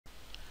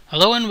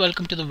Hello and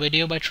welcome to the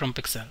video by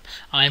TrumpExcel.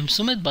 I am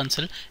Sumit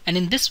Bansal, and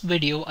in this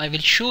video I will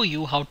show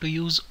you how to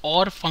use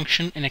OR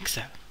function in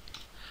Excel.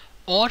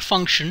 OR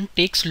function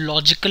takes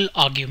logical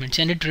arguments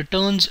and it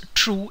returns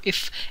true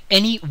if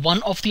any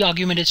one of the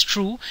argument is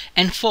true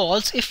and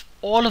false if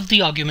all of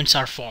the arguments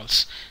are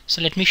false.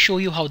 So let me show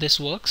you how this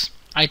works.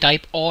 I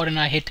type OR and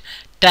I hit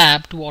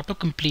tab to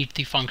auto-complete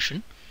the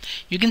function.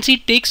 You can see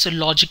it takes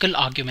logical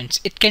arguments.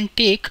 It can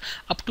take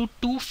up to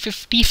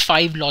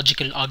 255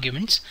 logical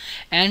arguments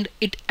and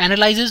it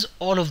analyzes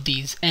all of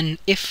these, and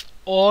if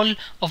all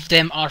of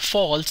them are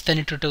false then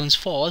it returns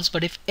false,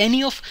 but if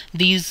any of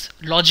these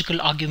logical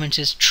arguments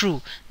is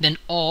true then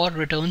OR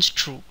returns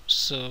true.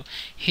 So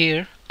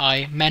here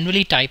I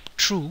manually type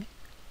true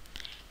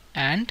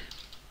and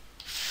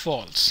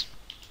false.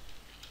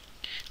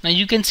 Now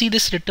you can see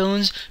this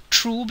returns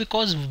true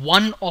because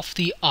one of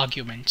the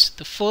arguments,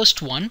 the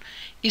first one,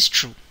 is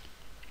true.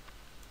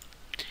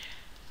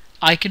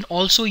 I can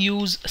also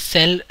use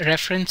cell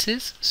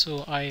references,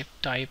 so I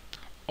type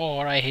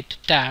or I hit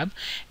tab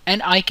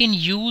and I can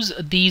use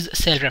these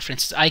cell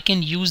references. I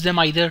can use them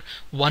either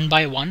one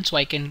by one, so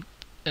I can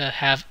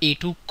have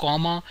A2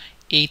 comma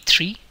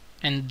A3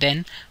 and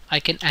then I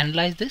can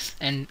analyze this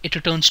and it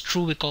returns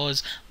true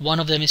because one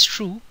of them is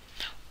true,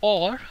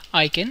 or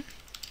I can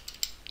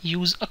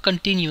use a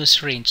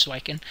continuous range, so I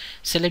can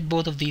select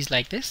both of these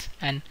like this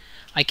and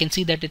I can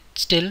see that it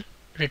still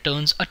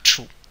returns a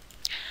true.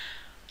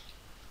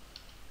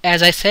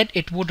 As I said,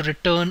 it would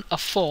return a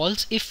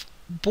false if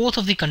both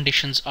of the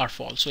conditions are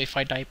false. So if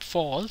I type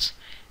false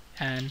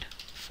and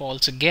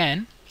false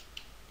again,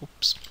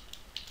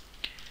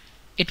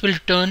 it will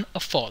return a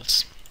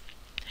false.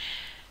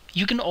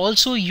 You can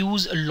also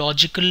use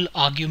logical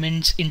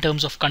arguments in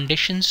terms of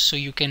conditions, so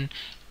you can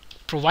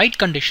provide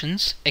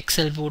conditions,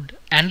 Excel would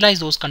analyze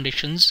those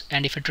conditions,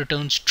 and if it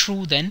returns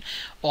true then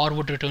OR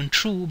would return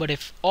true, but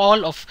if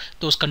all of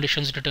those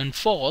conditions return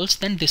false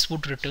then this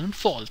would return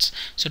false.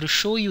 So to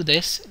show you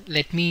this,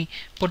 let me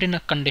put in a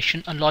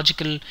condition, a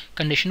logical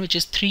condition, which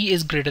is 3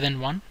 is greater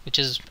than 1, which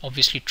is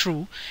obviously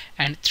true,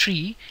 and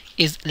 3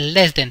 is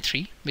less than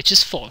 3, which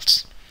is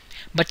false.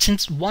 But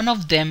since one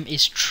of them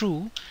is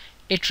true,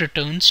 it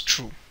returns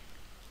true.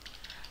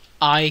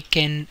 I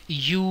can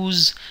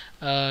use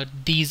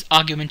these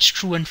arguments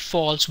true and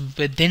false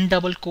within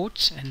double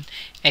quotes, and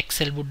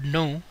Excel would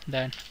know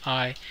that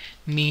I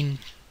mean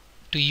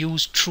to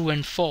use true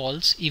and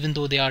false even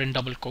though they are in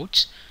double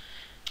quotes,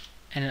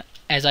 and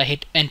as I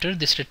hit enter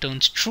this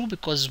returns true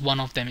because one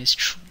of them is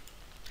true.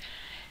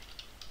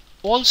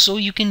 Also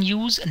you can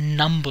use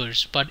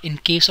numbers, but in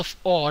case of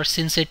OR,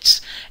 since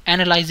it's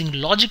analyzing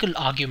logical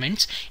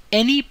arguments,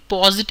 any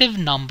positive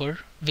number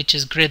which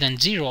is greater than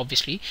 0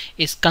 obviously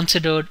is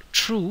considered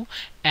true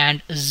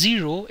and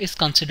 0 is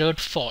considered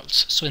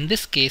false. So in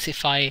this case,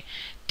 if I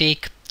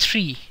take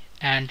 3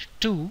 and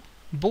 2,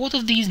 both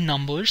of these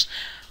numbers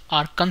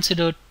are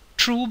considered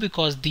true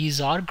because these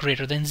are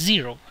greater than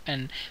 0,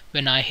 and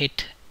when I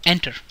hit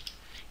enter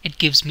it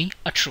gives me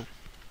a true.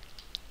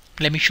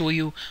 Let me show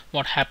you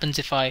what happens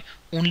if I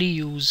only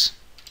use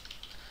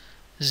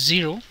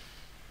 0.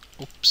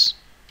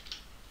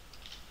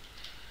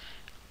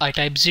 I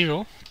type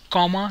 0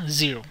 comma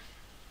 0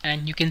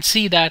 and you can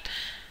see that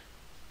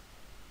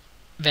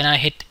when I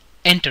hit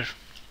enter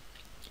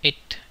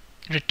it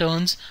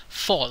returns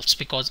false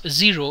because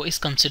 0 is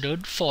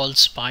considered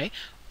false by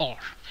OR.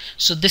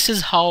 So this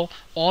is how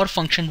OR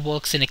function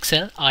works in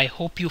Excel. I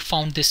hope you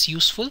found this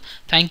useful.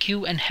 Thank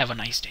you and have a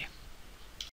nice day.